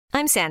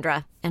I'm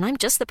Sandra, and I'm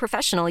just the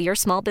professional your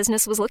small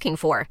business was looking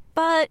for.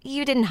 But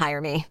you didn't hire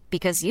me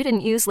because you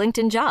didn't use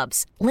LinkedIn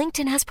Jobs.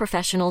 LinkedIn has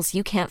professionals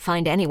you can't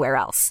find anywhere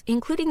else,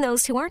 including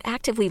those who aren't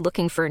actively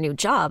looking for a new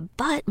job,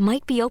 but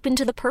might be open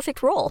to the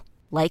perfect role,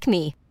 like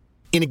me.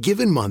 In a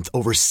given month,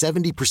 over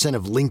 70%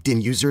 of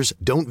LinkedIn users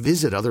don't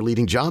visit other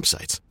leading job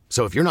sites.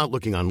 So if you're not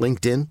looking on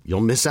LinkedIn,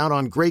 you'll miss out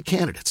on great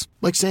candidates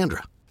like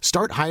Sandra.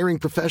 Start hiring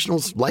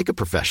professionals like a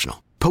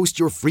professional. Post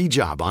your free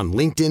job on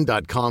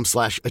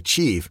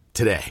linkedin.com/achieve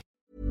today.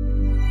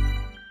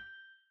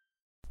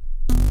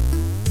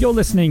 You're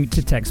listening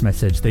to Text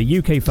Message, the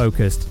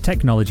UK-focused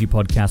technology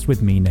podcast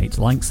with me, Nate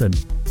Langston.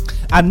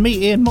 And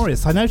me, Ian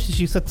Morris. I noticed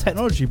you said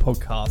technology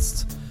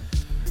podcast.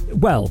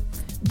 Well,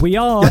 we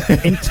are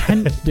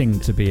intending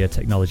to be a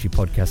technology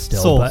podcast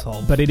still, Sort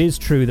of. But it is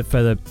true that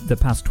for the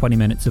past 20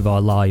 minutes of our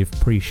live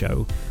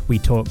pre-show, we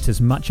talked as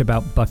much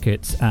about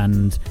buckets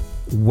and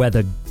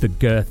whether the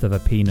girth of a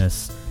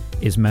penis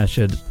is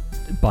measured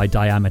by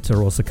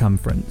diameter or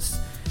circumference.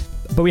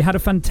 But we had a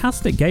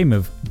fantastic game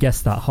of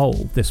Guess That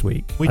Hole this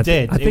week. We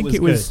did. I think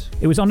it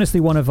was honestly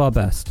one of our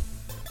best.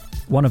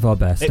 One of our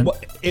best.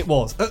 It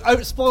was.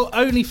 Spoiled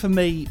only for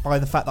me by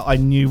the fact that I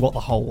knew what the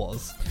hole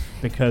was.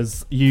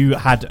 Because you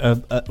had,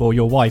 or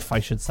your wife, I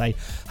should say,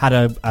 had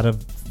a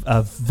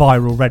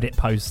viral Reddit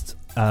post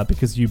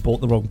because you bought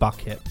the wrong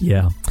bucket.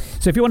 Yeah.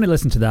 So if you want to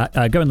listen to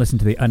that, go and listen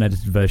to the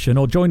unedited version,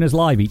 or join us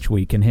live each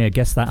week and hear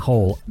Guess the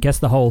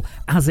Hole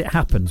as it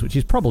happens, which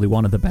is probably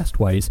one of the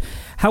best ways.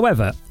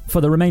 However, for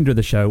the remainder of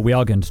the show, we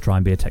are going to try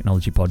and be a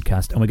technology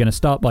podcast, and we're going to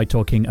start by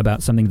talking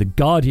about something The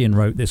Guardian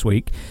wrote this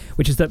week,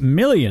 which is that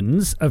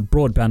millions of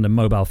broadband and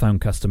mobile phone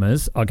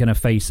customers are going to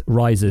face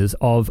rises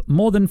of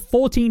more than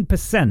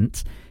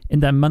 14% in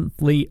their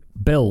monthly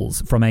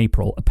bills from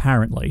April,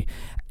 apparently.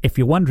 If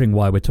you're wondering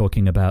why we're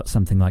talking about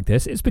something like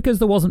this, it's because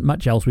there wasn't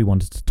much else we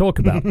wanted to talk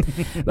about.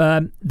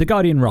 The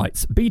Guardian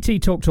writes,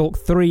 BT, TalkTalk,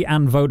 3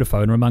 and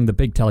Vodafone are among the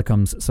big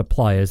telecoms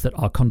suppliers that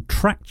are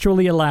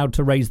contractually allowed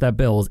to raise their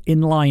bills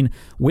in line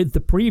with the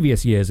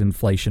previous year's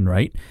inflation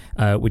rate,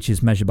 which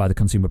is measured by the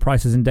Consumer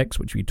Prices Index,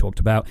 which we talked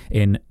about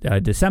in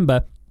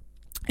December,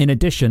 in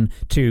addition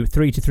to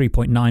 3 to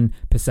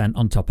 3.9%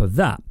 on top of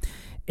that.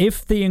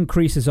 If the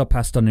increases are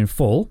passed on in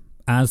full,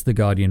 as The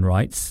Guardian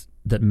writes,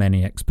 that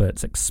many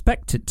experts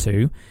expect it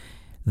to,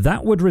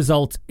 that would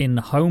result in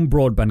home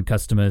broadband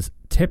customers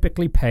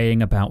typically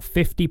paying about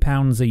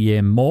 £50 a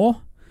year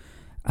more.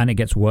 And it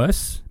gets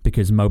worse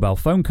because mobile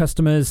phone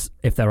customers,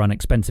 if they're on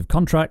expensive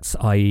contracts,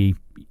 i.e.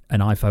 an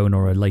iPhone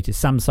or a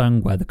latest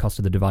Samsung where the cost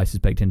of the device is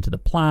baked into the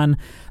plan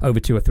over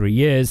 2 or 3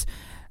 years,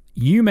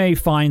 you may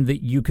find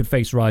that you could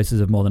face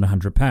rises of more than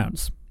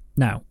 £100.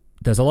 Now,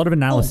 there's a lot of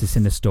analysis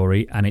in this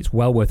story, and it's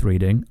well worth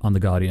reading on The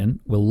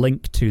Guardian. We'll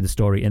link to the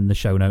story in the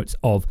show notes,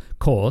 of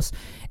course.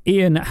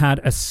 Ian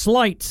had a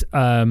slight...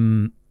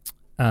 I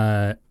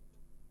was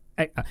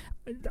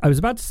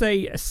about to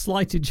say a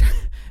slight... it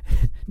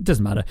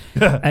doesn't matter.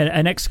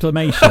 an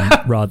exclamation,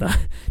 rather,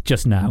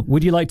 just now.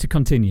 Would you like to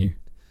continue?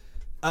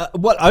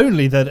 Well,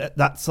 only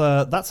that's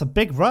a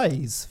big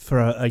raise for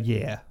a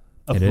year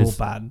of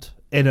broadband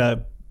in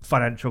a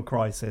financial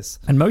crisis.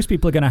 And most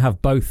people are going to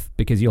have both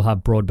because you'll have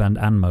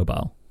broadband and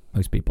mobile.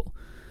 Most people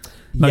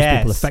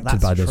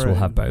affected by this will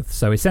have both.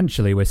 So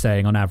essentially we're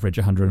saying on average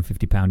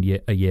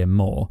 £150 a year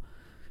more.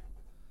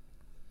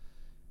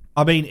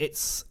 I mean,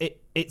 it's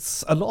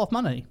a lot of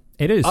money.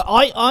 It is.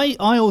 I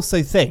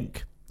also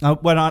think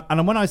when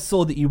I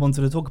saw that you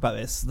wanted to talk about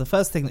this, the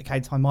first thing that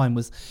came to my mind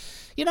was,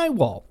 you know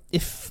what?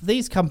 If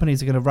these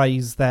companies are going to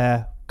raise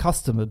their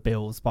customer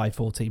bills by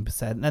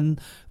 14%, then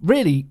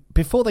really,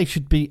 before they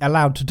should be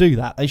allowed to do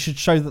that, they should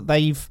show that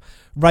they've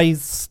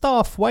raised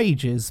staff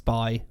wages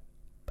by,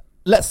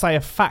 let's say, a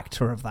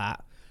factor of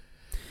that.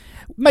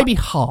 Maybe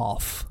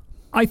half.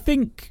 I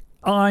think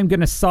I'm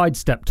going to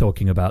sidestep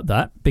talking about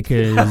that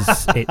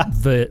because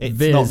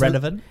it's not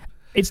relevant.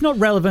 It's not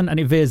relevant, and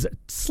it veers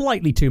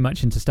slightly too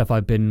much into stuff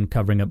I've been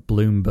covering at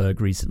Bloomberg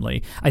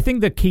recently. I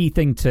think the key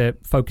thing to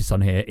focus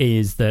on here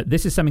is that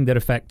this is something that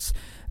affects...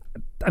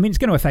 I mean, it's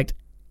going to affect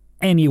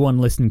anyone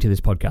listening to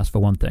this podcast, for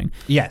one thing.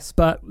 Yes.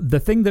 But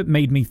the thing that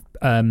made me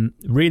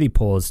really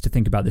pause to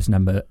think about this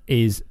number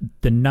is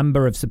the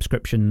number of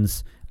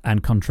subscriptions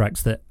and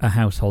contracts that a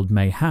household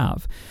may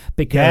have.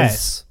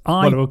 Because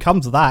we'll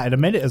come to that in a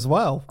minute as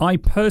well. I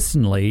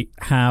personally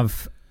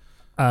have...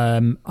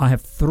 I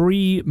have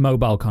 3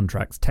 mobile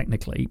contracts,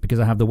 technically, because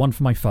I have the one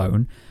for my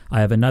phone, I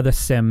have another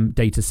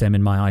data SIM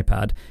in my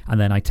iPad, and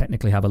then I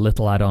technically have a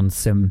little add-on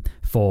SIM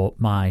for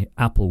my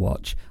Apple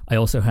Watch. I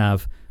also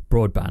have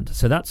broadband.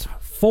 So that's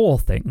 4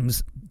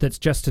 things that's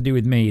just to do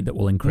with me that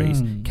will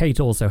increase. Kate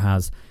also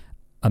has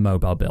a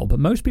mobile bill, but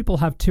most people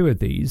have 2 of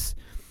these.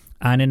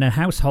 And in a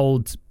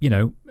household, you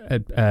know,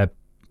 a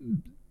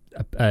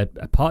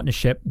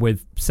partnership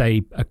with,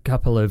 say, a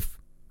couple of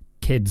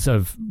kids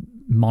of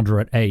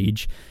moderate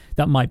age,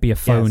 that might be a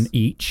phone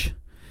each,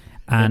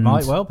 and it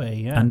might well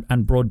be, yeah,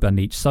 and broadband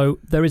each. So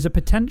there is a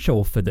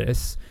potential for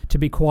this to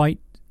be quite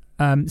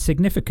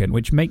significant,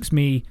 which makes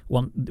me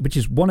which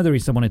is one of the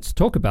reasons I wanted to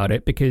talk about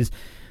it, because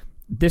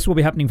this will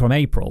be happening from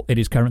April. It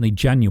is currently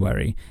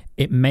January.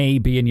 It may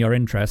be in your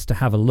interest to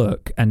have a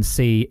look and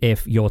see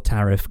if your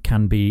tariff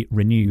can be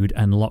renewed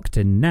and locked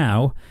in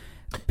now,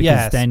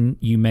 because then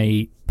you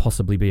may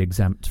possibly be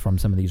exempt from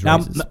some of these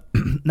raises.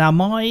 Now,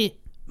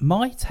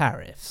 my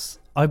tariffs,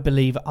 I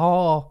believe,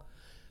 are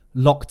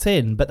locked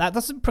in, but that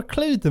doesn't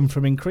preclude them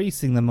from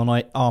increasing them on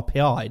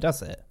RPI,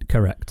 does it?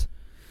 Correct.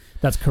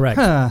 That's correct.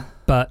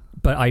 But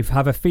I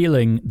have a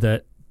feeling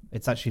that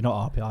it's actually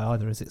not RPI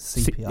either, is it?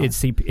 CPI.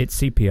 It's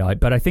CPI,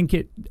 but I think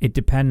it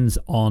depends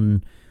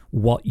on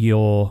what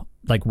you're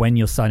like when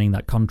you're signing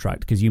that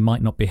contract, because you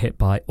might not be hit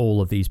by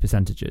all of these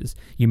percentages.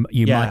 You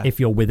might, if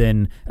you're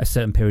within a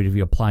certain period of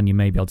your plan, you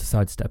may be able to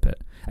sidestep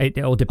it. It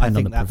all depends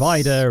on the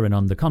provider and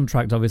on the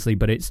contract, obviously,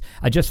 but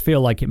I just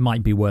feel like it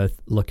might be worth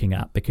looking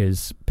at,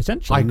 because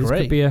potentially this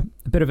could be a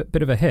bit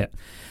of a hit.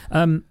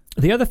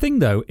 The other thing,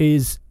 though,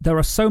 is there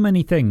are so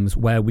many things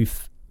where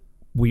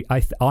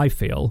I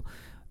feel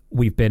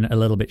we've been a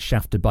little bit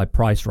shafted by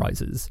price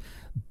rises,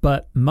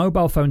 but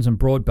mobile phones and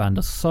broadband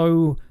are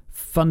so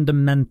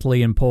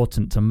fundamentally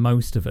important to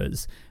most of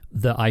us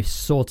that I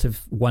sort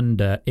of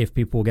wonder if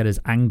people will get as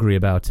angry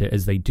about it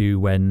as they do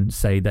when,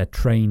 say, their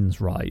trains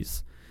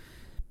rise.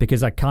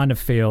 Because I kind of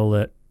feel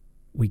that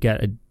we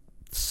get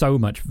so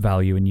much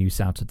value and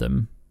use out of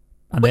them.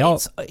 And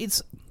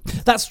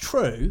that's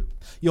true.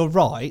 You're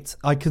right.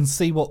 I can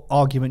see what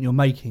argument you're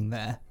making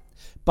there.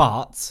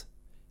 But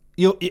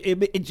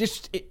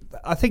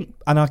I think,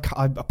 and I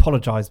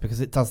apologise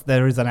because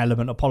there is an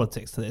element of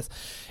politics to this.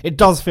 It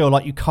does feel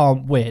like you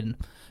can't win.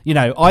 You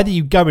know, either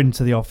you go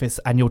into the office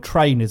and your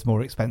train is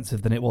more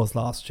expensive than it was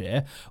last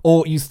year,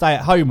 or you stay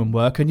at home and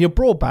work and your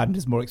broadband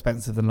is more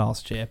expensive than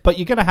last year. But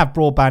you're going to have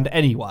broadband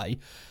anyway,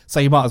 so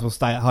you might as well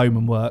stay at home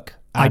and work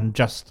and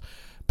just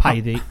pay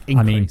the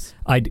increase.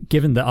 I mean,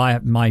 given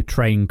that my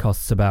train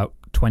costs about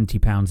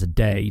 £20 a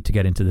day to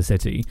get into the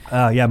city.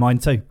 Yeah, mine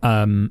too.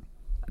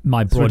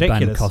 My It's broadband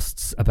ridiculous.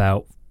 costs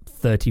about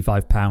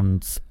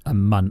 £35 a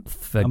month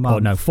for,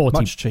 or no, £40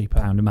 much cheaper.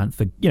 a month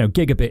for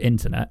gigabit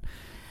internet,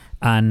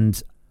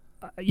 and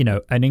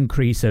an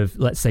increase of,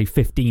 let's say,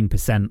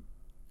 15%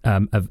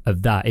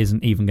 of that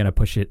isn't even going to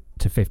push it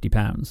to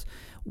 £50,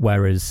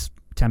 whereas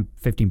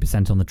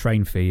 15% on the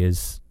train fee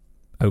is,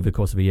 over the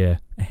course of a year,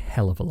 a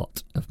hell of a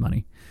lot of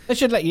money. They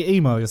should let you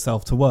email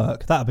yourself to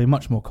work. That would be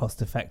much more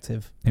cost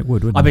effective. It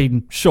would, wouldn't I it?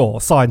 mean,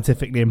 sure,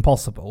 scientifically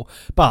impossible,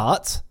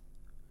 but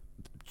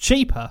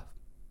cheaper.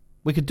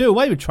 We could do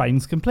away with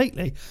trains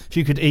completely. If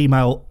you could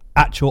email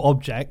actual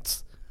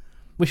objects,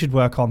 we should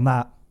work on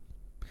that.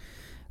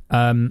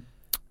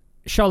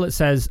 Charlotte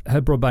says her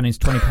broadband is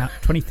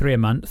 £23 a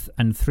month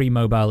and 3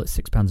 mobile at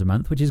 £6 a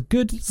month, which is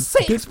good.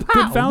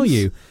 Good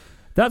value.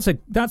 That's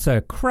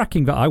a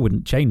cracking value. I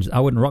wouldn't change.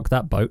 I wouldn't rock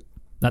that boat.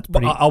 That's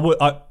pretty.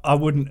 I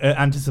wouldn't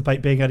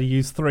anticipate being able to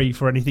use 3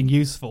 for anything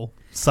useful.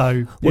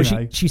 So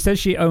she says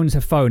she owns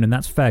her phone, and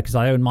that's fair because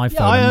I own my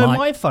phone. Yeah, I own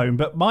my phone,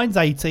 but mine's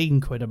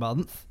 £18 a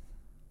month,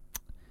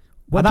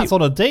 and that's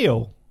on a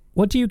deal.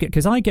 What do you get?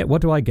 Because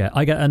what do I get?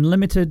 I get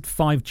unlimited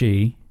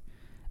 5G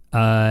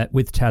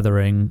with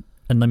tethering,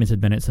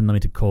 unlimited minutes,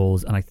 unlimited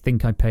calls, and I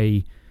think I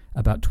pay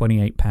about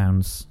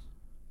 £28.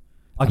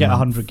 I get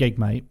 100 gig,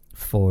 mate,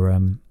 for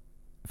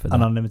that.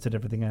 And unlimited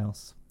everything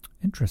else.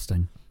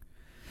 Interesting.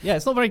 Yeah,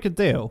 it's not a very good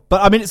deal,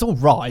 but I mean, it's all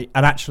right.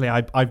 And actually,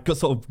 I've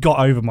sort of got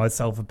over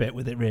myself a bit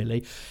with it,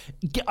 really.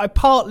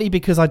 Partly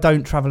because I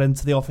don't travel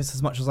into the office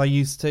as much as I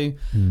used to,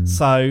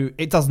 so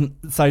it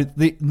doesn't. So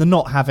the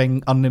not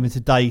having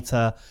unlimited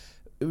data,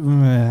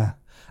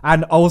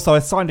 and also I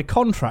signed a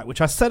contract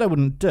which I said I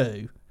wouldn't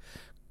do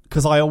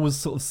because I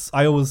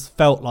always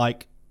felt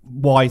like,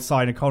 why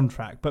sign a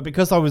contract? But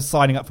because I was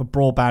signing up for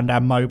broadband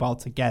and mobile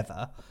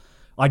together,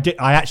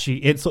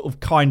 it sort of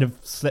kind of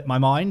slipped my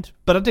mind,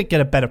 but I did get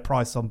a better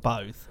price on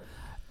both.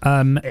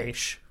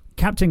 Ish.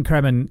 Captain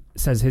Kremen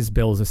says his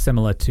bills are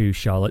similar to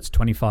Charlotte's,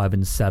 25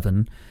 and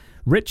 7.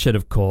 Richard,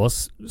 of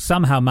course,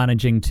 somehow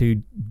managing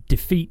to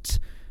defeat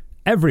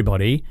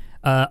everybody.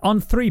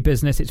 On 3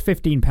 business, it's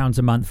 £15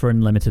 a month for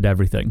unlimited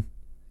everything.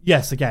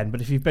 Yes, again,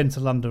 but if you've been to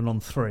London on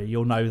 3,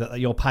 you'll know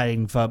that you're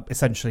paying for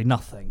essentially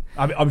nothing.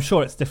 I'm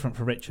sure it's different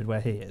for Richard where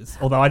he is.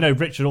 Although I know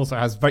Richard also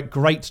has very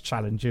great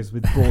challenges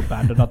with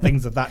broadband and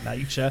things of that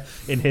nature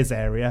in his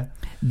area.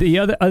 The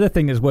other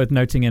thing is worth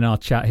noting in our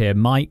chat here,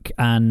 Mike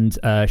and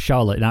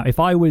Charlotte. Now, if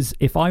I was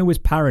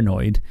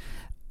paranoid,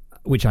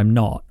 which I'm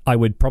not, I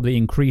would probably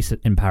increase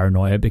it in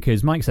paranoia,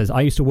 because Mike says,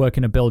 I used to work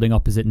in a building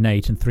opposite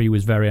Nate and 3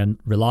 was very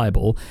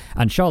unreliable.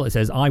 And Charlotte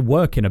says, I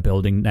work in a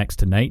building next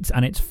to Nate's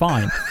and it's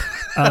fine.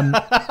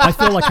 I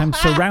feel like I'm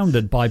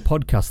surrounded by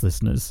podcast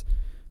listeners.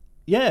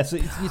 Yes,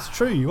 it's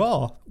true, you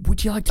are.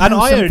 Would you like to know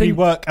something? And I only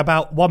work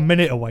about 1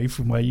 minute away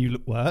from where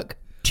you work.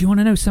 Do you want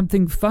to know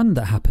something fun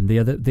that happened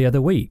the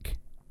other week?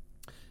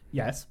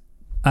 Yes.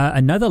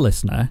 Another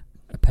listener,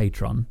 a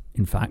patron,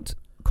 in fact,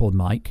 called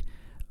Mike,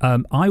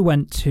 I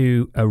went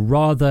to a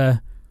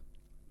rather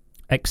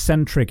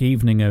eccentric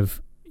evening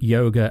of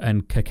yoga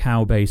and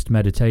cacao-based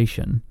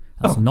meditation.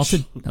 That's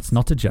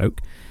not a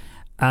joke.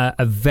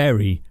 A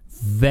very,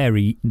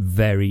 very,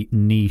 very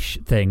niche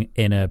thing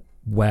in a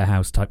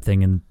warehouse type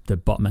thing in the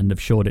bottom end of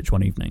Shoreditch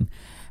one evening.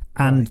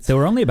 And there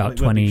were only about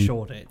 20,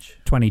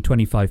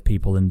 25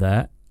 people in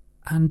there.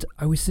 And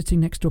I was sitting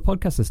next to a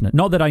podcast listener.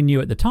 Not that I knew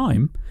at the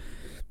time,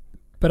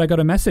 but I got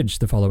a message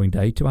the following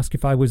day to ask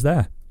if I was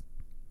there.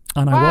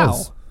 And I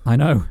was. I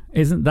know.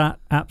 Isn't that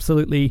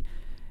absolutely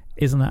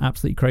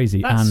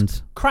crazy? That's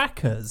and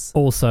crackers.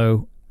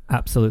 Also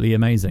absolutely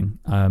amazing.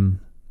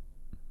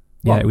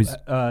 It was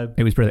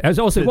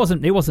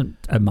brilliant. It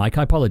wasn't Mike.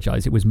 I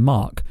apologize. It was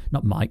Mark,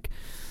 not Mike.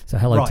 So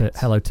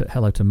hello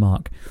to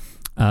Mark.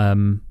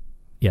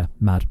 Yeah,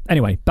 mad.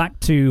 Anyway, back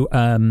to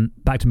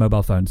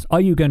mobile phones.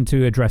 Are you going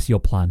to address your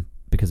plan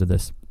because of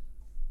this?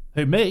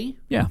 Who, me?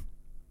 Yeah.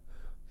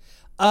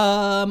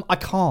 I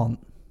can't.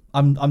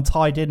 I'm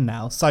tied in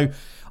now, so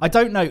I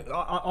don't know.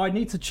 I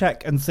need to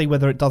check and see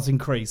whether it does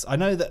increase. I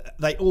know that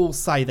they all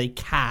say they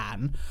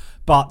can,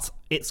 but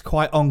it's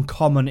quite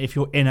uncommon if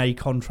you're in a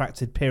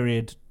contracted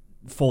period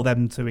for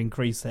them to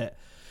increase it.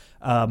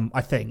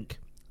 I think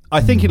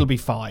it'll be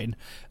fine.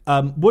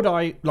 Would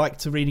I like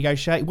to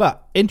renegotiate? Well,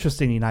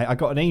 interestingly, Nate, I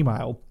got an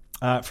email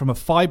from a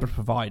fibre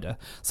provider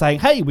saying,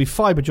 "Hey, we've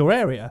fibred your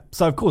area."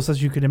 So, of course,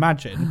 as you can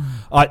imagine,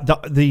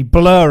 the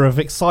blur of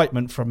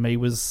excitement from me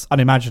was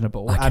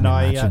unimaginable. I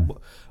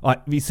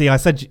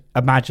said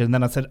imagine,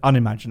 then I said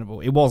unimaginable.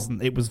 It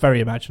wasn't. It was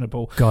very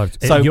imaginable. God,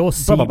 so, your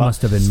seat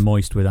must have been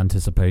moist with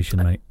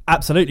anticipation, mate.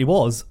 Absolutely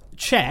was.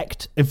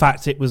 Checked. In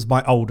fact, it was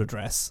my old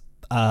address.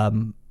 That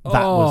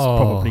was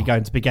probably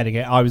going to be getting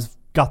it. I was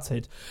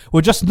gutted.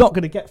 We're just not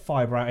going to get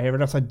fibre out here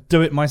unless I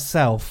do it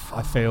myself,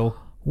 I feel.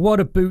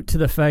 What a boot to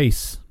the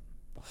face.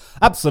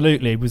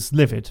 Absolutely, was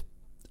livid.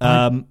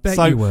 I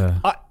bet you were.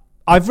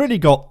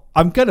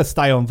 I'm going to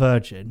stay on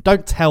Virgin.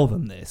 Don't tell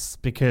them this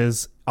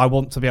because I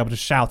want to be able to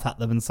shout at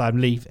them and say I'm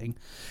leaving.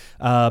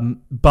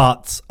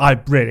 But I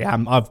really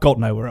am. I've got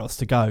nowhere else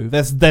to go.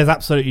 There's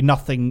absolutely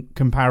nothing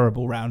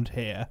comparable around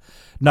here.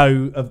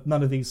 None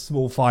of these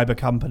small fibre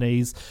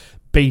companies.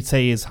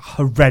 BT is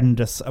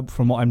horrendous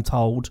from what I'm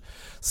told.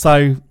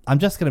 So I'm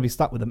just going to be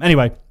stuck with them.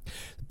 Anyway,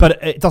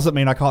 but it doesn't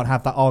mean I can't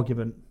have that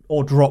argument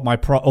or drop my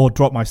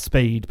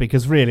speed,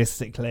 because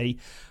realistically,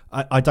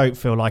 I don't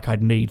feel like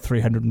I'd need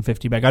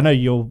 350 meg. I know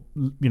you're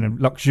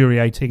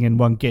luxuriating in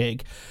 1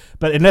 gig,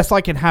 but unless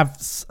I can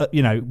have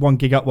 1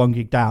 gig up, 1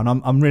 gig down,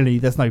 I'm really,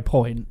 there's no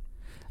point.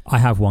 I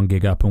have 1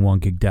 gig up and 1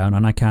 gig down,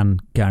 and I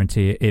can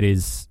guarantee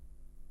it's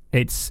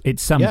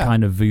some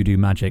kind of voodoo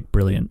magic.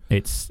 Brilliant.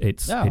 It's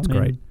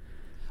great.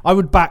 I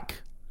would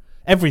back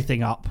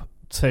everything up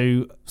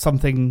to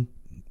something,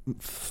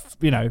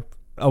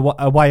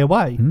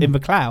 away in the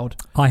cloud.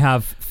 I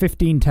have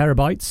 15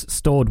 terabytes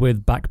stored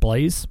with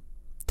Backblaze.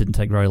 Didn't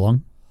take very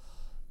long.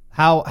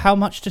 How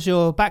much does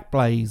your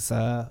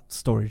Backblaze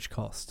storage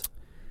cost?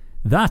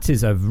 That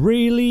is a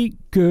really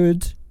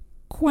good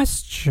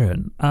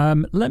question.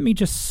 Let me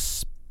just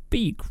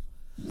speak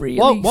really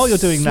while you're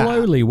doing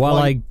slowly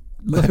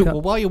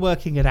that, while you're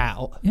working it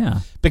out. Yeah,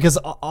 because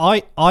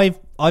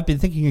I've been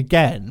thinking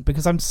again,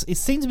 because it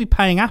seems to be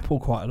paying Apple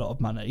quite a lot of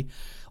money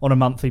on a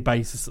monthly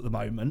basis at the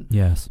moment.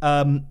 Yes.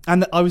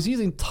 And I was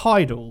using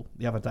Tidal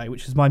the other day,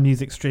 which is my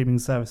music streaming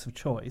service of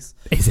choice.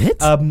 Is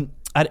it?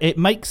 And it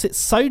makes it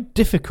so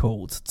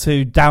difficult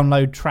to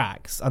download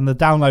tracks, and the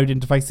download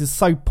interface is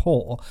so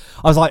poor.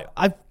 I was like,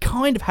 I've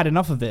kind of had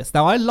enough of this.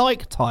 Now, I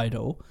like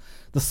Tidal.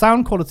 The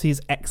sound quality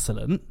is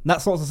excellent.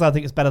 That's not to say I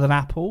think it's better than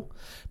Apple,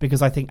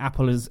 because I think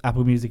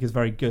Apple Music is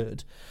very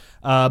good.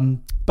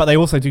 But they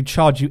also do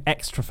charge you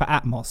extra for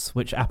Atmos,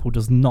 which Apple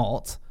does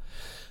not.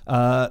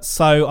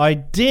 So I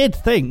did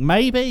think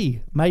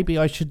maybe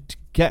I should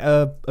get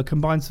a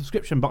combined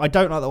subscription, but I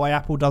don't like the way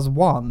Apple does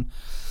one.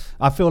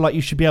 I feel like you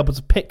should be able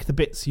to pick the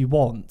bits you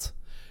want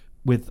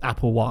with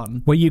Apple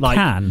One. Well, you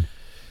can.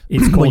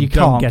 It's called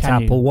Don't Get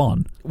Apple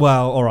One.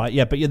 Well, all right,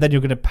 yeah, but then you're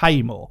going to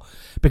pay more.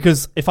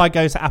 Because if I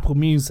go to Apple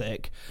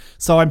Music,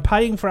 so I'm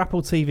paying for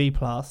Apple TV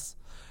Plus,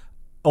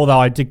 although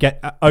I did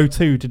get,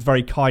 O2 did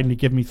very kindly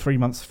give me 3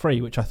 months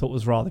free, which I thought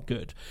was rather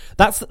good.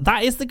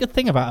 That is the good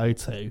thing about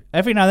O2.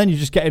 Every now and then you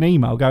just get an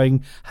email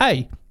going,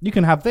 hey, you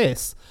can have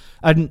this.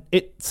 And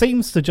it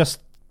seems to just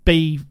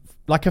be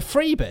like a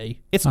freebie.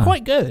 It's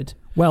quite good.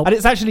 Well, and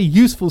it's actually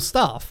useful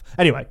stuff.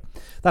 Anyway,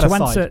 that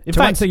aside.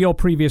 To answer your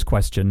previous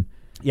question,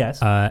 yes,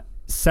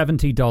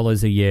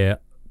 $70 a year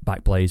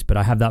Backblaze, but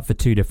I have that for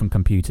 2 different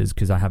computers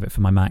because I have it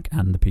for my Mac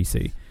and the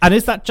PC. And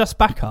is that just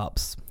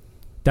backups?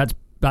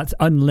 That's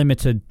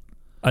unlimited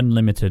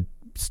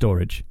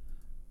storage.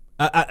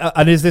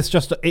 And is this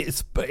just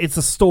it's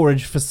a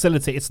storage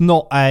facility? It's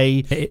not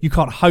you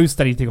can't host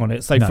anything on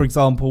it. So, no. For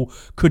example,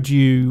 could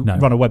you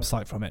run a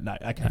website from it? No.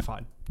 Okay,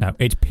 fine. No,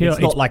 it's pure.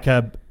 It's not like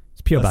a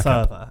pure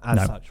backup server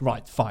as such.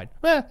 Right, fine.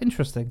 Yeah,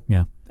 interesting.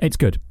 Yeah, it's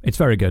good. It's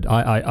very good.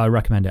 I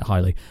recommend it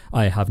highly.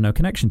 I have no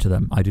connection to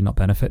them. I do not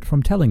benefit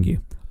from telling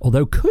you.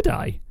 Although, could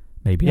I?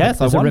 Maybe. Yes,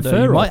 I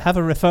wonder. You might have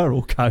a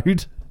referral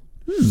code.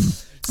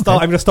 I'm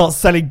going to start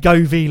selling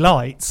Govee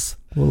lights.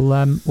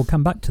 We'll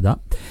come back to that.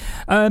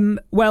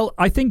 Well,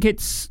 I think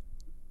it's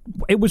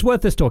it was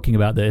worth us talking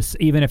about this,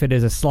 even if it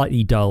is a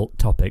slightly dull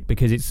topic,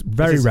 because it's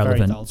very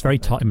relevant, it's very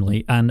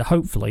timely, and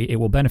hopefully it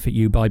will benefit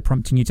you by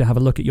prompting you to have a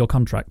look at your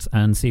contracts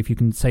and see if you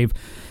can save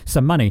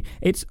some money.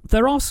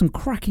 There are some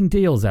cracking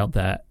deals out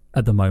there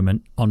at the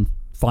moment on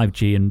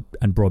 5G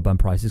and broadband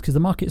prices because the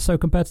market is so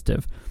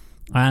competitive.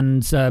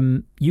 And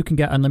you can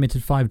get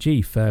unlimited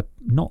 5G for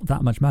not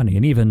that much money,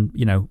 and even,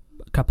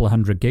 a couple of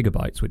 100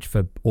 gigabytes, which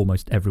for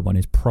almost everyone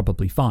is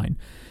probably fine,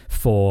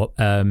 for,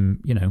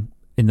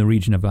 in the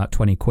region of about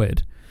 20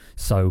 quid.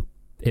 So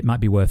it might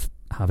be worth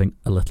having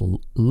a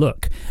little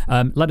look.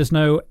 Let us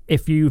know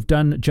if you've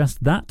done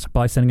just that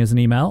by sending us an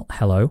email,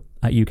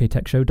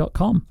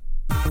 hello@uktechshow.com.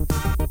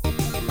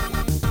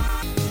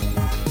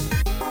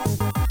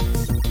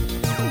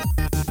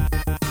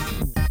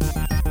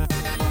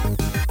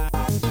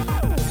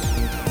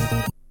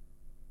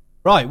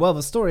 Right, well,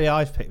 the story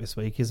I've picked this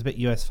week is a bit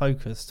US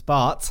focused,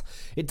 but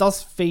it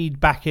does feed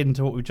back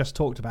into what we've just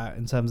talked about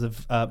in terms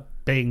of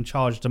being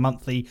charged a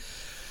monthly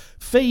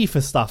fee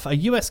for stuff. A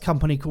US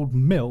company called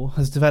Mill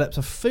has developed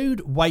a food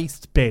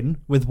waste bin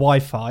with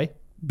Wi-Fi,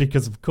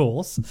 because of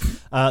course.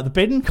 The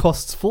bin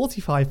costs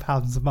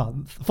 $45 a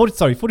month,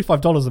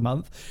 $45 a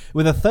month,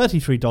 with a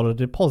 $33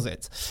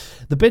 deposit.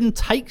 The bin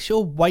takes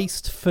your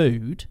waste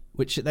food,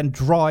 which it then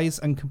dries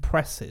and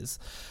compresses,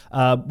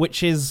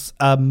 which is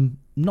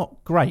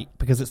not great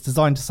because it's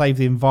designed to save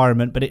the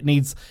environment, but it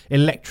needs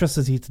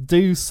electricity to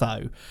do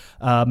so.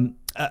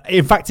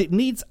 In fact, it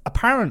needs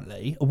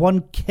apparently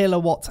 1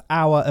 kilowatt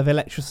hour of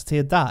electricity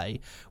a day,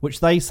 which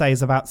they say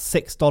is about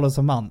 $6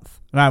 a month.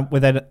 Now,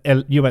 with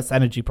US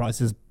energy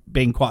prices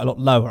being quite a lot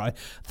lower, I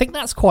think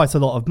that's quite a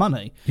lot of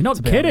money. You're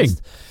not kidding.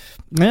 Honest.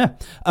 Yeah.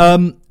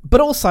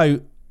 But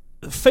also,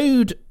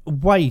 food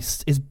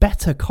waste is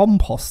better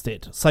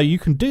composted, so you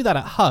can do that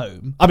at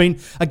home. I mean,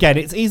 again,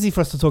 it's easy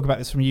for us to talk about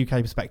this from a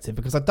UK perspective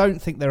because I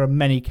don't think there are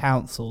many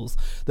councils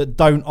that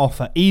don't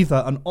offer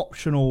either an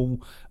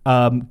optional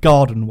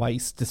garden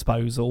waste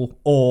disposal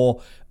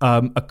or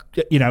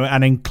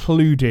an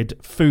included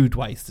food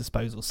waste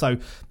disposal. So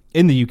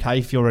in the UK,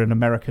 if you're an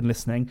American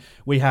listening,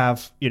 we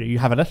have, you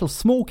have a little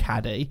small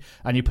caddy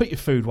and you put your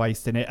food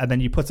waste in it and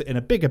then you put it in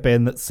a bigger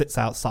bin that sits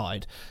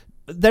outside.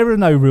 There are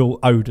no real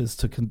odours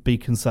to be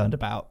concerned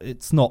about.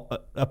 It's not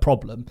a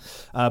problem.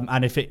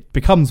 And if it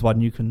becomes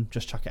one, you can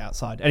just chuck it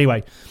outside.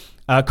 Anyway,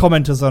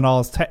 commenters on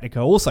Ars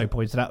Technica also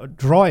pointed out that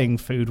drying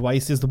food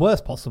waste is the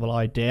worst possible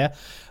idea.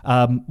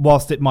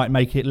 Whilst it might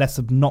make it less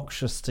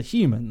obnoxious to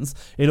humans,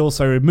 it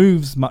also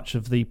removes much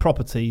of the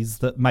properties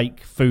that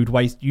make food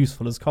waste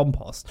useful as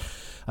compost.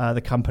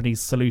 The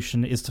company's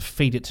solution is to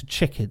feed it to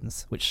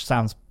chickens, which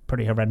sounds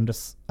pretty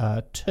horrendous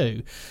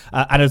too.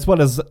 And as well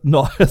as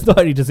not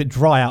only does it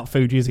dry out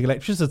food using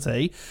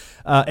electricity,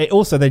 it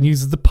also then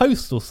uses the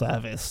postal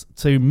service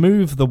to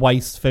move the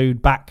waste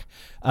food back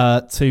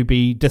to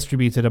be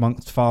distributed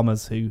amongst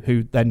farmers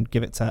who then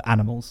give it to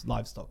animals,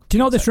 livestock. Do you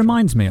know what this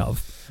reminds me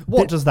of?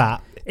 What does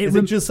that? Is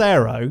it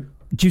Juicero?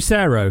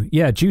 Juicero,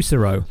 yeah,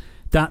 Juicero.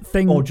 That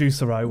thing, or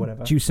Juicero,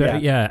 whatever.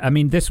 Juicero, yeah. I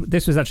mean, this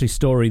was actually a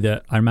story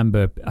that I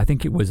remember. I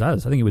think it was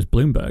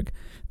Bloomberg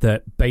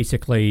that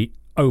basically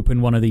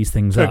opened one of these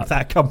things up. Took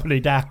that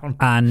company down,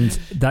 and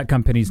that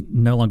company's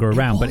no longer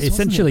around. But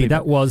essentially,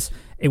 it was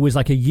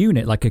like a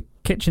unit, like a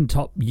kitchen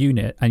top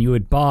unit, and you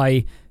would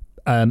buy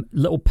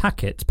little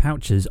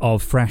pouches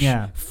of fresh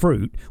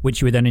fruit,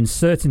 which you would then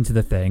insert into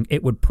the thing.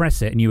 It would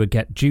press it, and you would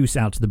get juice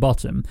out to the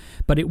bottom.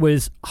 But it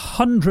was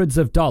hundreds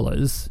of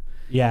dollars.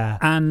 Yeah,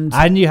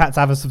 and you had to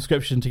have a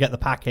subscription to get the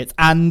packets,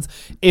 and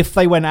if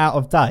they went out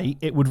of date,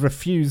 it would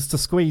refuse to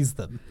squeeze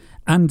them.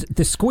 And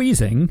the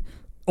squeezing,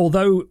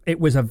 although it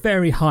was a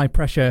very high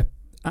pressure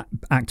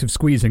act of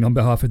squeezing on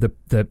behalf of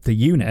the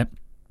unit,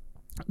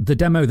 the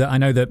demo that I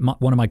know that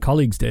one of my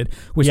colleagues did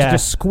was to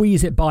just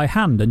squeeze it by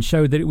hand and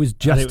show that it was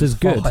just as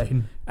good.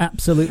 Fine.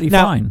 Absolutely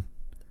fine.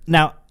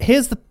 Now,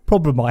 here's the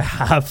problem I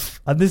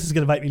have, and this is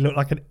going to make me look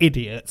like an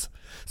idiot,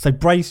 so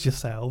brace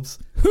yourselves.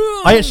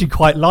 I actually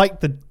quite like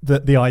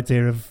the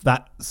idea of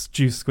that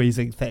juice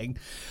squeezing thing.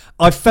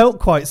 I felt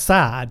quite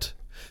sad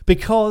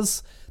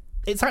because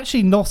it's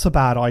actually not a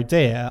bad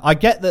idea. I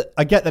get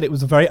that it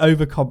was a very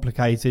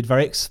overcomplicated,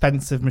 very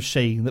expensive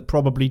machine that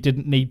probably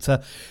didn't need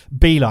to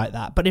be like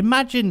that. But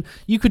imagine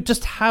you could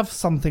just have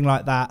something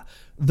like that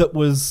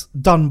was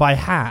done by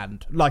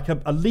hand, like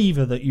a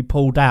lever that you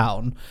pull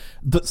down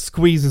that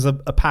squeezes a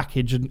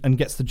package and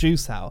gets the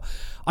juice out.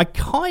 I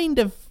kind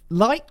of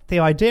like the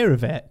idea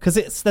of it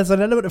because there's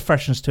an element of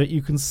freshness to it.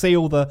 You can see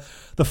all the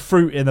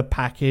fruit in the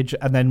package,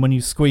 and then when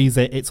you squeeze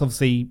it, it's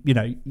obviously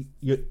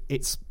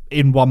it's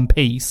in one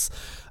piece,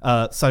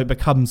 so it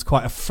becomes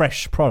quite a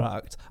fresh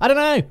product. I don't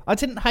know. I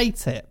didn't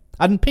hate it,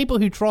 and people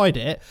who tried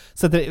it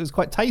said that it was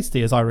quite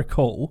tasty, as I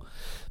recall.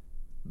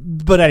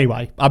 But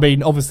anyway, I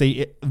mean,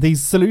 obviously,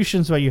 these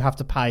solutions where you have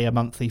to pay a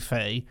monthly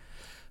fee,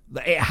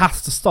 it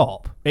has to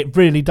stop. It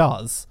really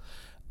does,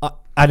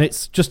 and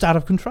it's just out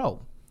of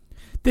control.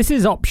 This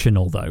is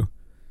optional, though.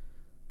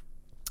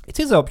 It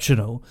is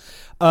optional,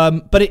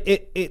 but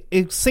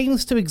it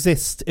seems to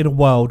exist in a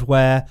world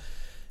where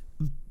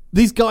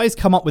these guys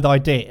come up with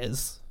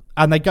ideas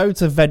and they go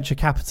to venture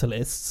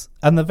capitalists,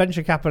 and the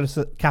venture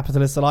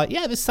capitalists are like,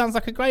 yeah, this sounds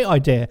like a great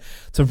idea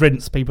to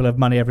rinse people of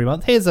money every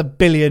month. Here's $1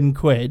 billion,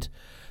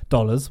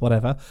 dollars,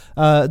 whatever.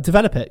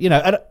 Develop it,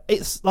 and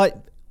it's like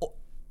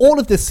all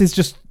of this is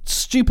just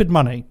stupid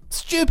money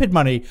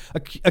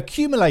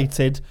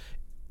accumulated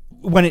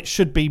when it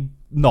should be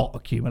not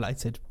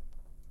accumulated.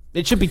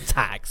 It should be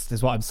taxed,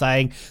 is what I'm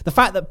saying. The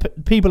fact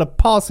that people are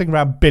passing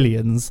around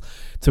billions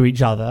to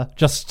each other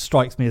just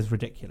strikes me as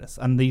ridiculous.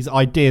 And these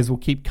ideas will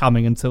keep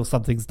coming until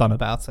something's done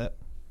about it.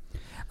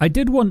 I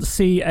did once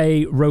see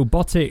a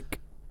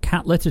robotic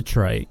cat litter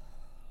tray.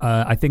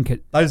 I think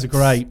those are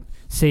great.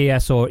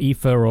 CES or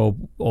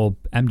IFA or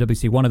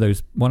MWC, one of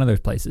those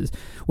places,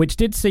 which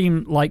did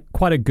seem like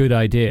quite a good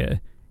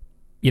idea.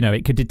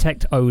 It could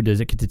detect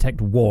odors, it could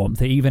detect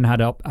warmth. It even had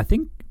I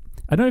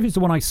don't know if it's the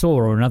one I saw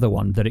or another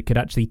one, that it could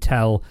actually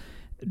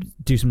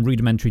do some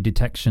rudimentary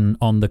detection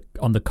on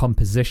the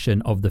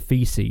composition of the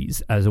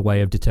feces as a way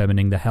of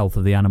determining the health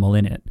of the animal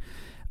in it.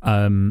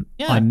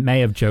 I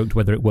may have joked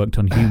whether it worked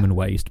on human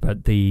waste,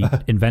 but the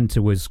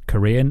inventor was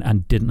Korean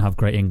and didn't have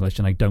great English,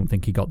 and I don't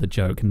think he got the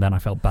joke, and then I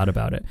felt bad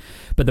about it.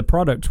 But the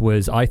product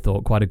was, I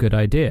thought, quite a good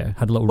idea.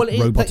 Had a little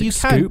robotic you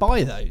scoop. can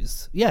buy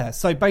those. Yeah,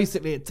 so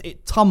basically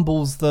it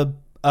tumbles the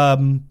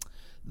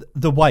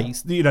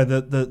waste,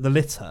 the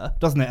litter,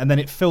 doesn't it? And then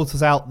it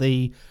filters out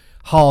the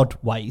hard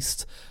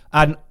waste.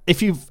 And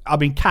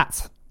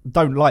cats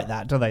don't like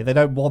that, do they? They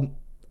don't want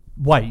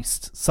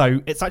waste. So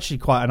it's actually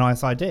quite a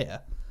nice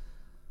idea.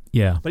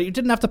 Yeah. But you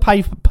didn't have to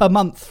pay per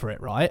month for it,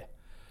 right?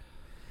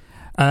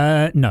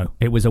 No,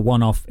 it was a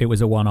one-off. It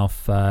was a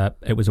one-off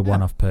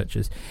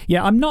purchase.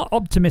 Yeah, I'm not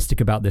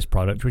optimistic about this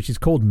product, which is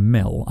called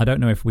Mill. I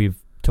don't know if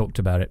we've talked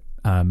about it.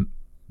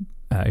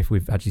 If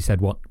we've actually said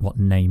what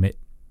name it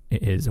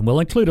is, and we'll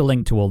include a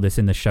link to all this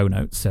in the show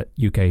notes at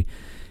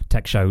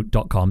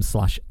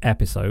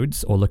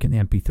uktechshow.com/episodes, or look in the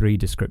MP3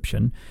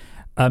 description.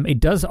 It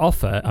does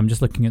offer, I'm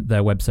just looking at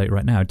their website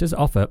right now, it does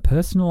offer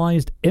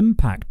personalized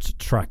impact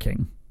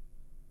tracking.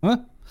 Huh?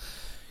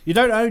 You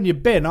don't own your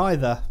bin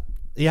either.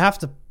 You have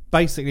to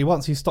basically,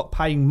 once you stop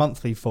paying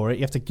monthly for it,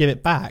 you have to give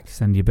it back.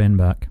 Send your bin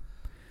back.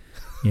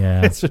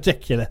 Yeah. It's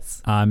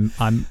ridiculous. I'm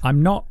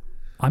not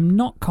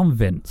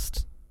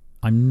convinced.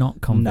 No.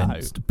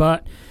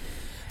 But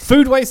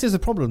food waste is a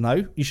problem,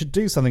 though. You should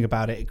do something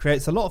about it. It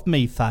creates a lot of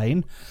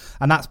methane,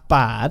 and that's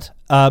bad.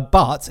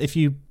 But if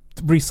you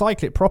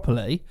recycle it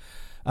properly,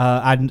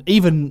 and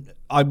even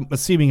I'm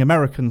assuming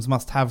Americans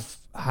must have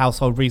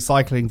household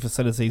recycling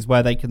facilities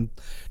where they can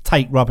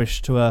take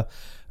rubbish to a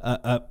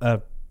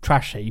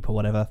trash heap or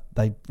whatever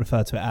they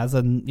refer to it as,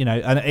 and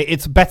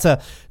it's better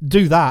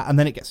do that, and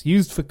then it gets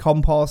used for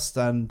compost,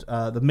 and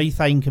the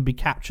methane can be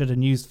captured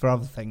and used for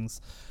other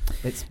things.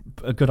 It's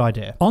a good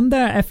idea. On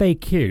their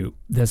FAQ,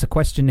 there's a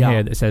question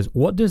here that says,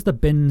 what does the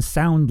bin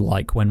sound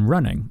like when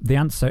running? The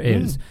answer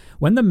is,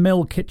 when the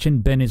Mill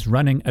kitchen bin is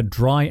running a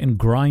dry and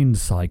grind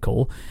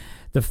cycle,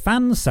 the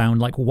fans sound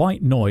like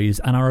white noise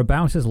and are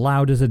about as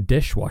loud as a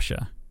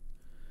dishwasher.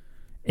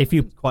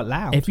 Quite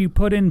loud. If you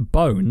put in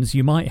bones,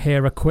 you might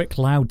hear a quick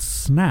loud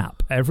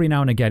snap. Every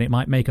now and again, it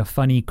might make a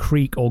funny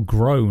creak or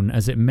groan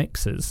as it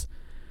mixes.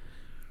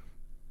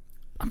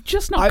 I'm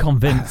just not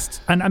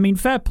convinced. And I mean,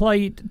 fair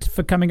play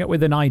for coming up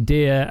with an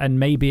idea, and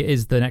maybe it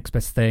is the next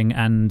best thing,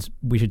 and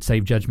we should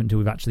save judgment until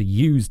we've actually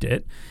used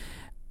it.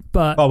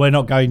 But we're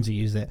not going to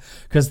use it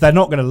because they're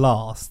not going to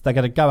last. They're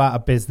going to go out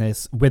of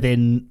business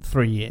within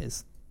 3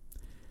 years.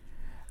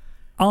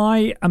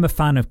 I am a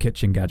fan of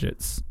kitchen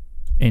gadgets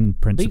in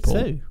principle.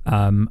 Me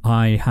too.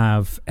 I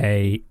have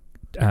a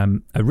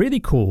really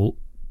cool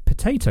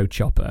potato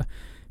chopper,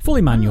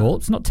 fully manual.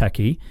 It's not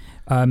techie.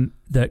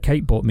 That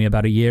Kate bought me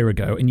about a year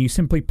ago, and you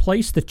simply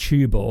place the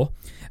tuber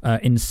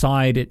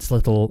inside its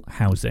little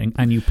housing,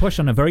 and you push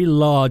on a very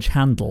large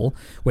handle,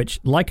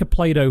 which, like a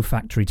Play-Doh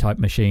factory type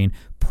machine,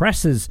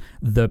 presses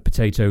the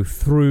potato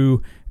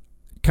through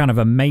kind of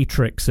a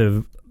matrix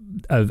of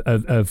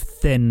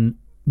thin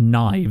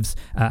knives,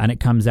 and it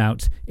comes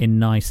out in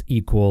nice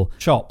equal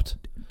chopped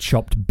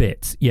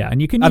bits. Yeah,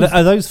 and you can use...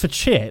 Are those for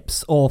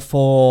chips or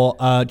for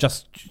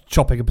just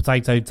chopping a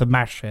potato to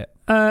mash it?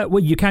 Well,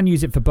 you can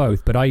use it for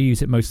both, but I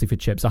use it mostly for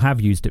chips. I have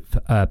used it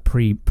for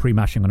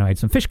pre-mashing when I made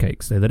some fish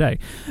cakes the other day.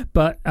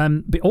 But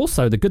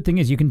also the good thing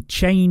is you can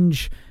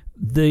change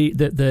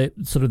the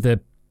sort of the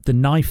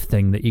knife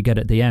thing that you get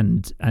at the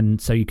end, and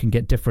so you can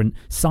get different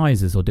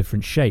sizes or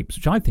different shapes,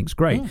 which I think is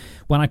great.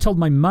 When I told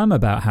my mum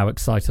about how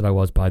excited I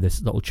was by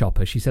this little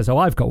chopper, she says, "Oh,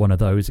 I've got one of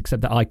those,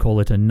 except that I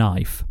call it a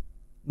knife."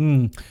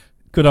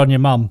 Good on your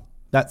mum.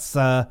 That's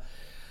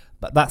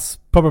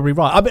probably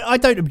right. I mean, I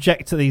don't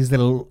object to these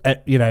little,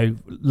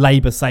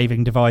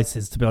 labour-saving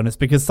devices, to be honest,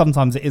 because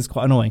sometimes it is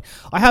quite annoying.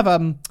 I have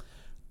a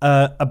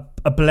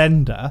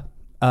blender,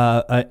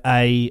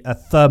 a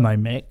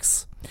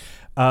Thermomix,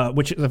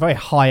 which is a very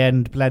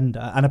high-end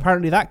blender, and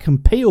apparently that can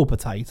peel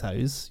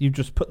potatoes. You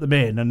just put them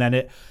in, and then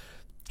it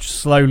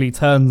slowly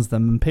turns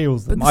them and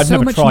peels them. I've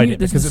never tried it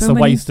because it's a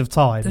waste of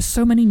time. There's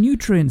so many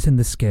nutrients in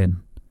the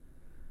skin.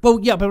 Well,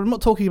 yeah, but I'm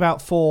not talking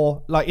about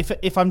for, like,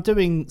 if I'm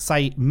doing,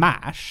 say,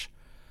 mash,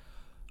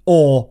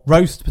 or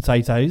roast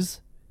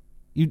potatoes,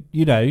 you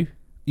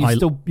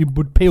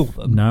would peel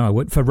them. No, I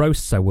would. For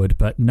roasts, I would,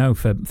 but no,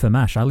 for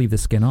mash, I leave the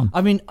skin on.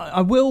 I mean,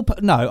 I will,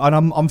 but no, and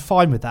I'm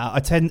fine with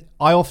that.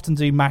 I often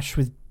do mash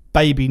with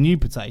baby new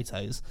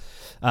potatoes,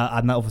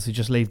 and that obviously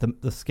just leave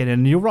the skin in.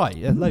 And you're right,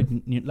 load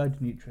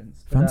of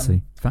nutrients. But,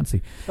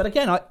 Fancy. But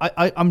again,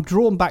 I'm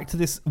drawn back to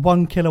this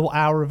 1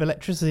 kilowatt-hour of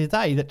electricity a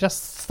day that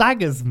just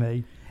staggers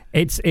me.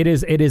 It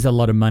is a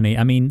lot of money.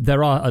 I mean,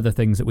 there are other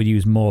things that would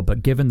use more,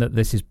 but given that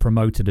this is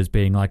promoted as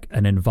being like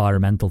an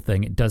environmental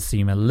thing, it does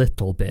seem a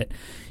little bit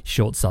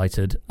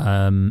short-sighted.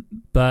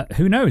 But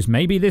who knows?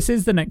 Maybe this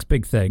is the next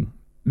big thing.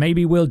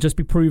 Maybe we'll just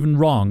be proven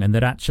wrong, and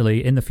that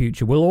actually in the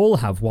future we'll all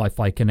have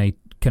Wi-Fi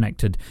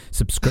connected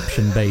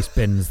subscription-based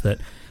bins that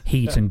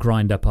heat and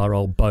grind up our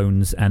old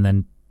bones and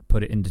then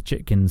put it into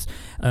chickens.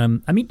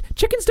 I mean,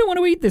 chickens don't want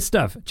to eat this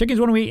stuff. Chickens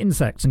want to eat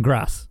insects and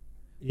grass.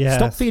 Yeah.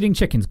 Stop feeding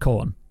chickens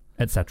corn,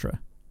 etc.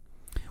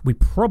 We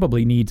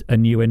probably need a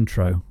new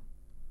intro,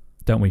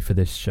 don't we, for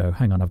this show?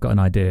 Hang on, I've got an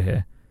idea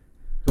here.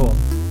 Go on.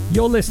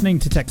 You're listening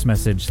to Text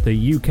Message,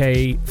 the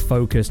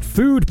UK-focused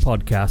food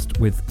podcast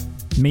with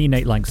me,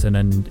 Nate Langston,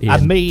 and Ian.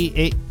 And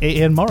me,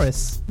 Ian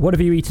Morris. What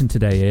have you eaten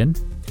today, Ian?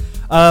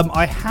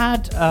 I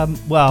had,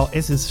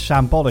 this is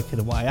shambolic in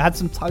a way. I had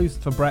some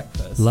toast for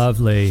breakfast.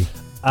 Lovely.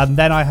 And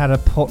then I had a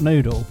pot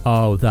noodle.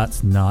 Oh,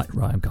 that's not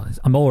right, guys.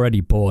 I'm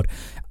already bored.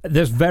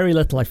 There's very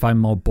little I find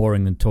more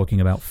boring than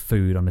talking about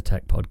food on a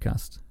tech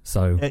podcast.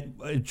 So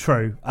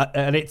true,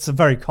 and it's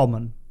very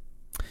common.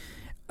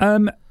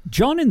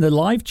 John in the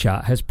live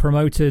chat has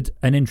promoted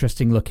an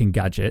interesting looking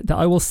gadget that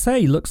I will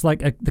say looks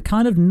like the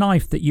kind of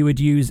knife that you would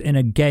use in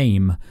a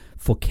game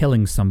for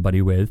killing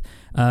somebody with.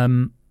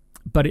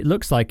 But it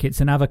looks like it's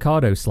an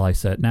avocado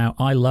slicer. Now,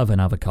 I love an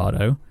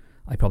avocado.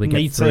 I probably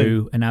get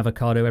through an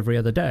avocado every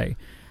other day.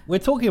 We're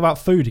talking about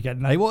food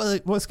again, Nate.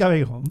 What's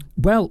going on?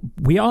 Well,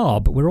 we are,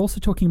 but we're also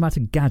talking about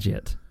a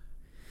gadget.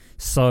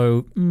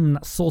 So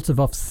that sort of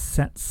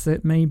offsets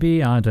it,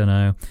 maybe. I don't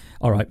know.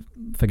 All right,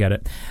 forget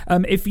it.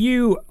 If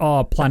you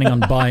are planning on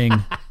buying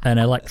an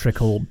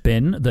electrical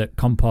bin that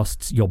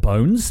composts your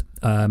bones,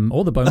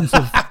 or the bones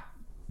of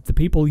the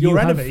people you your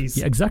have, enemies.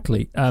 Yeah,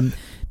 exactly.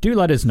 Do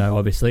let us know,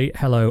 obviously.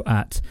 Hello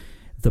at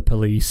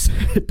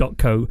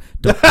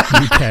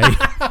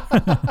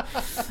thepolice.co.uk.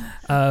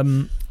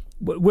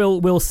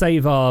 We'll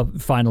save our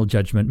final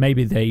judgment.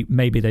 Maybe they're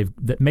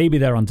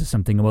onto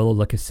something, and we'll all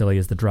look as silly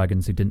as the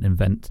dragons who didn't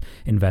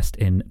invest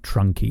in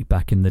Trunky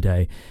back in the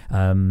day.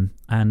 And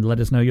let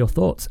us know your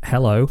thoughts.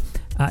 Hello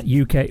at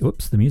UK.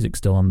 Whoops, the music's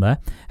still on there.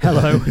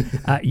 Hello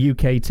at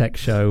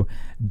UKTechShow.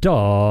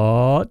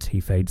 He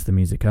fades the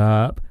music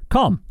up.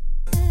 Com.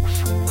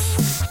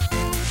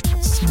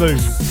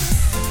 Smooth.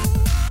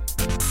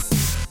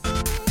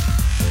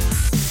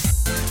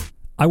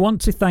 I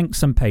want to thank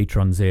some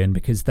patrons, Ian,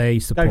 because they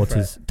support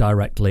us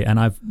directly. And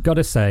I've got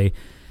to say,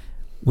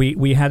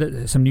 we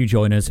had some new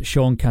joiners.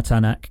 Sean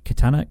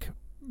Katanak,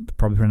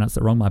 probably pronounced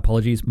that wrong, my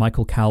apologies.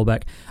 Michael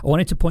Kalbeck. I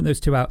wanted to point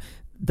those two out.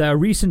 They're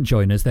recent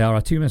joiners. They are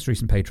our two most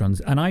recent patrons.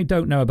 And I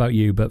don't know about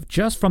you, but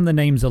just from the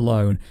names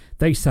alone,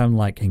 they sound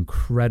like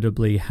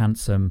incredibly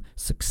handsome,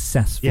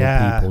 successful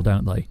people,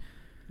 don't they?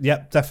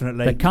 Yep,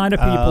 definitely. The kind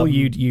of people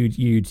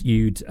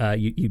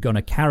you'd go on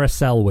a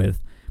carousel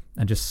with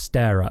and just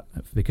stare at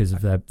because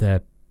of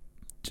their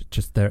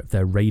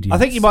radiance. I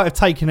think you might have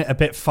taken it a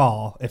bit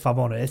far, if I'm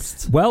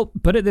honest. Well,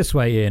 put it this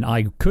way, Ian,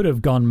 I could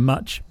have gone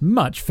much,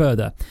 much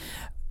further,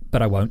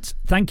 but I won't.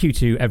 Thank you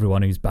to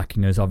everyone who's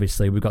backing us.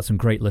 Obviously, we've got some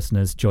great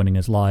listeners joining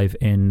us live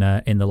in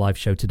the live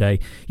show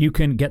today. You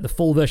can get the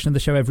full version of the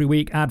show every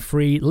week,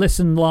 ad-free,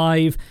 listen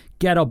live,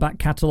 get our back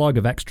catalogue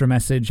of Extra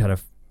Message. Had a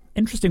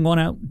interesting one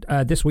out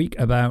this week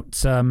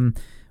about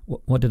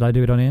what did I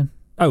do it on, Ian?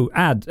 Oh,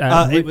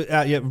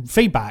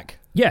 feedback.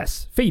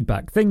 Yes,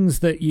 feedback.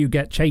 Things that you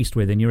get chased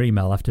with in your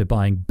email after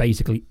buying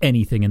basically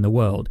anything in the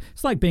world.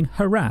 It's like being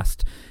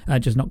harassed,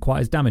 just not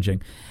quite as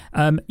damaging.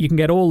 You can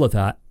get all of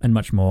that and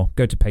much more.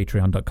 Go to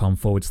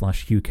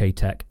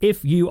patreon.com/UKTech.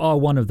 If you are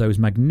one of those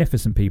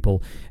magnificent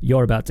people,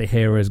 you're about to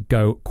hear us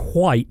go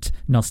quite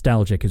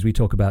nostalgic as we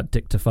talk about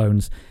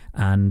dictaphones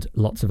and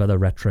lots of other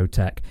retro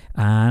tech.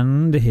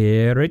 And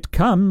here it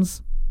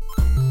comes.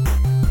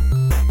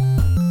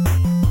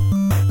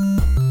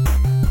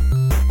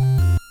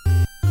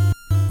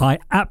 I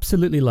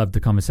absolutely loved the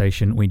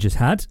conversation we just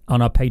had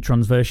on our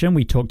Patrons version.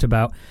 We talked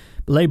about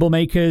label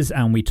makers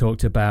and we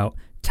talked about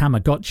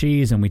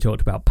Tamagotchis and we talked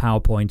about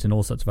PowerPoint and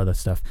all sorts of other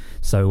stuff.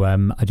 So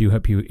I do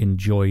hope you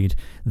enjoyed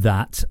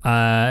that. Go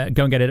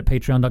and get it at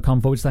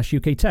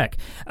patreon.com/UKTech.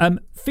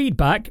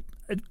 Feedback.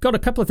 Got a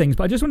couple of things,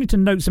 but I just wanted to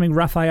note something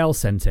Raphael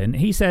sent in.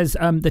 He says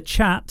the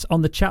chat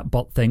on the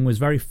chatbot thing was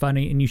very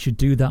funny and you should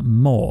do that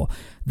more.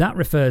 That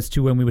refers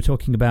to when we were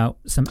talking about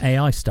some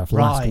AI stuff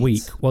last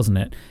week, wasn't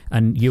it?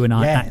 And you and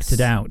I acted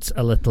out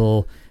a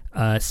little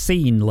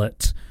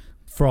scenelet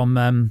from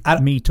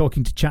me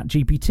talking to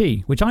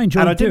ChatGPT, which I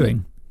enjoyed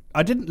doing.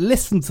 I didn't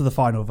listen to the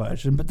final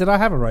version, but did I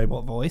have a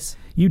robot voice?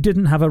 You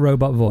didn't have a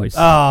robot voice.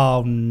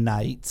 Oh,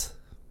 Nate.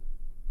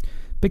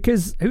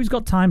 Because who's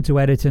got time to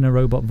edit in a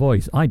robot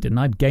voice? I didn't.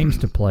 I had games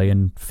to play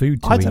and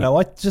food to eat. I don't know.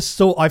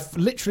 I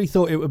literally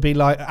thought it would be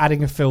like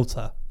adding a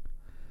filter.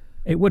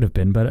 It would have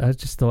been, but I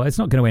just thought it's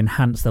not going to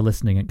enhance the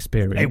listening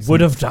experience. It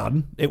would have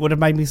done. It would have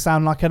made me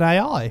sound like an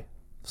AI,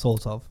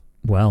 sort of.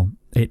 Well,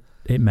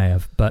 it may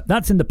have, but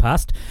that's in the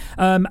past.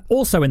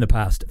 Also in the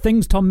past,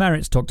 things Tom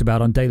Merritt's talked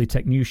about on Daily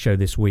Tech News Show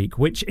this week,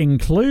 which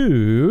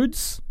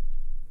includes...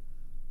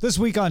 This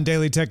week on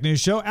Daily Tech News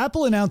Show,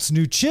 Apple announced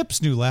new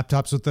chips, new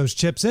laptops with those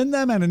chips in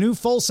them, and a new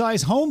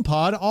full-size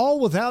HomePod, all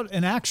without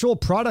an actual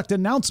product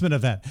announcement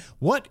event.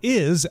 What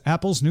is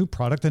Apple's new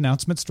product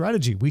announcement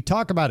strategy? We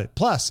talk about it.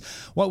 Plus,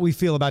 what we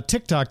feel about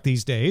TikTok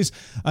these days,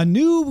 a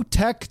new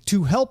tech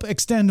to help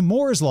extend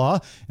Moore's Law,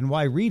 and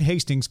why Reed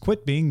Hastings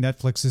quit being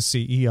Netflix's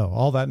CEO.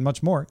 All that and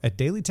much more at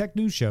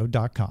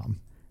dailytechnewsshow.com.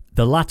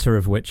 The latter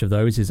of which of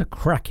those is a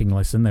cracking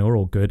listen. They were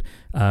all good.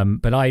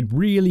 But I'd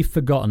really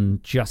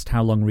forgotten just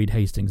how long Reed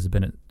Hastings has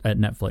been at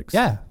Netflix.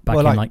 Yeah. Back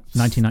in like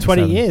 1997.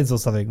 20 years or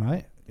something,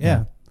 right?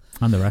 Yeah.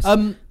 And the rest.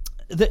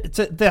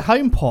 The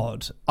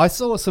HomePod, I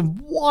saw some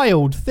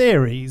wild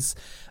theories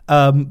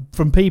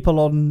from people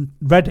on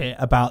Reddit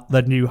about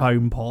the new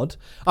HomePod.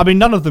 I mean,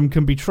 none of them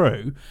can be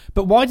true.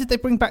 But why did they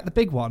bring back the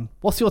big one?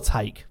 What's your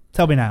take?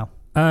 Tell me now.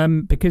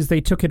 Because they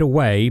took it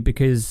away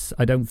because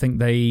I don't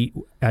think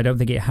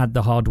it had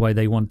the hardware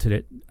they wanted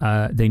it.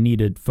 They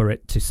needed for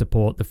it to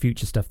support the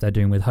future stuff they're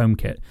doing with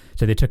HomeKit.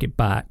 So they took it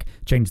back,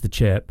 changed the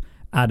chip,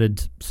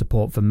 added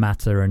support for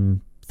Matter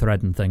and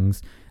Thread and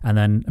things, and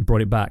then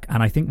brought it back.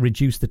 And I think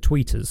reduced the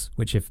tweeters,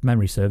 which, if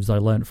memory serves, I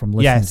learned from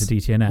listening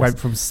to DTNS. Went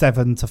from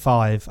 7 to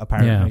 5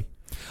 apparently.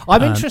 Yeah.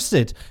 I'm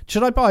interested.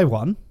 Should I buy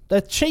one?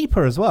 They're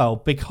cheaper as well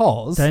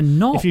because they're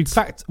not.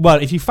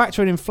 If you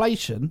factor in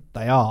inflation,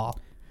 they are.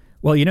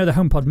 Well, you know, the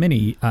HomePod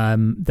Mini,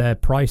 their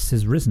price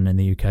has risen in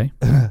the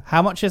UK.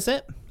 How much is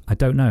it? I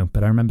don't know,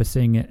 but I remember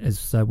seeing it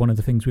as one of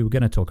the things we were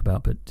going to talk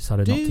about, but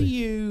decided not to. Do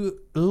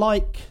you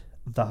like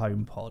the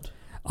HomePod?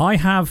 I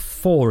have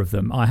 4 of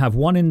them. I have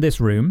one in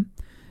this room,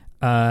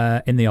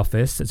 in the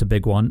office. It's a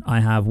big one.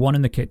 I have one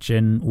in the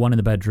kitchen, one in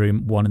the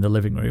bedroom, one in the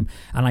living room.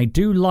 And I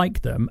do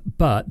like them,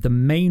 but the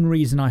main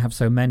reason I have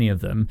so many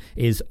of them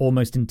is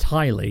almost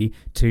entirely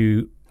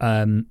to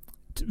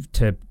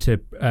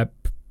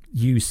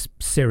use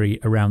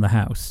Siri around the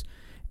house,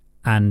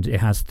 and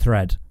it has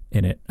Thread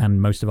in it, and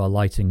most of our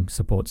lighting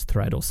supports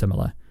Thread or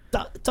similar.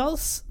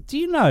 Do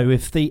you know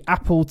if the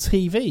Apple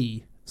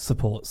TV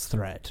supports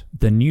Thread?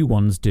 The new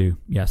ones do,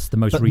 yes. The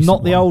most recent,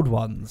 not the old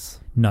ones.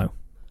 No,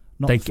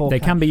 they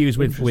can be used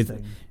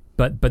with,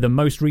 but the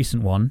most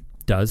recent one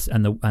does,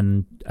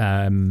 and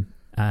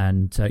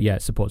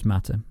it supports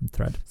Matter and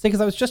Thread. See,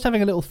 because I was just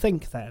having a little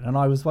think then, and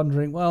I was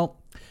wondering, well,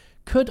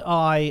 could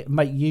I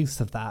make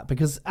use of that?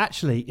 Because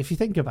actually, if you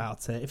think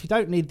about it, if you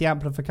don't need the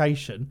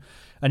amplification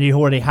and you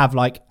already have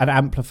like an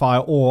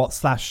amplifier or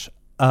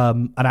 /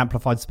 an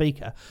amplified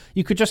speaker,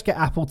 you could just get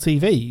Apple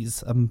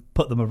TVs and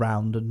put them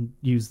around and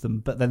use them.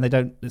 But then they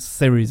don't.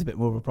 Siri's a bit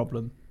more of a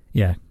problem.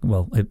 Yeah,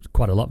 well, it's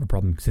quite a lot of a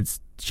problem since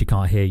she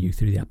can't hear you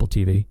through the Apple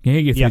TV. You hear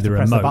you through the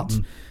remote,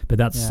 but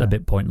that's a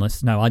bit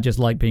pointless. No, I just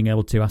like being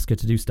able to ask her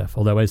to do stuff.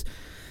 Although, as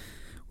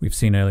we've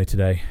seen earlier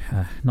today,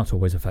 not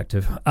always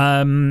effective.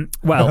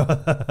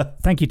 Well,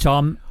 thank you,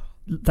 Tom.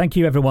 Thank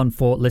you, everyone,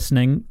 for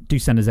listening. Do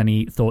send us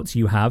any thoughts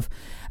you have.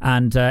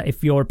 And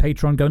if you're a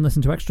patron, go and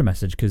listen to Extra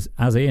Message, because,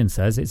 as Ian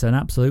says, it's an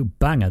absolute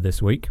banger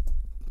this week.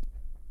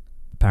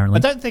 Apparently. I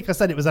don't think I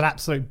said it was an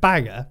absolute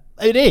banger.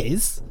 It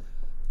is,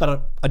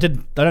 but I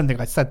don't think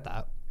I said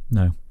that.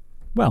 No.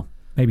 Well,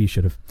 maybe you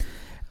should have.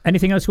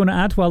 Anything else you want to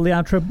add while the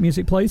outro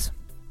music plays?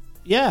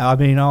 Yeah, I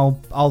mean,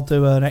 I'll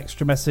do an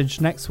Extra Message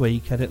next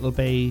week, and it'll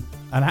be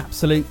an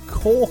absolute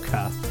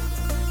corker.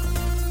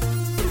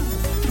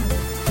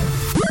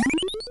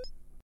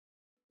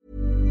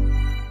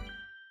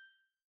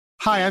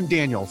 Hi, I'm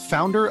Daniel,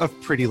 founder of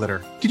Pretty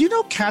Litter. Did you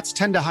know cats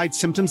tend to hide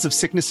symptoms of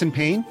sickness and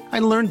pain? I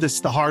learned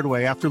this the hard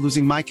way after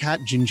losing my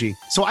cat, Gingy.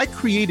 So I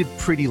created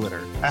Pretty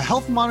Litter, a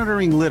health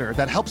monitoring litter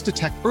that helps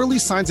detect early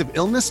signs of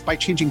illness by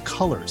changing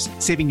colors,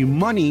 saving you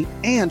money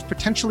and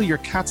potentially your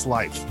cat's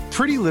life.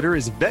 Pretty Litter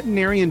is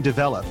veterinarian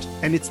developed,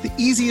 and it's the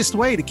easiest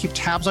way to keep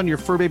tabs on your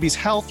fur baby's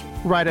health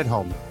right at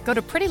home. Go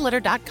to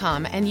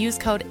prettylitter.com and use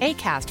code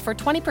ACAST for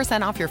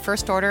 20% off your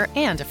first order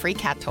and a free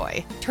cat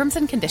toy. Terms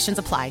and conditions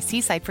apply.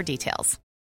 See site for details.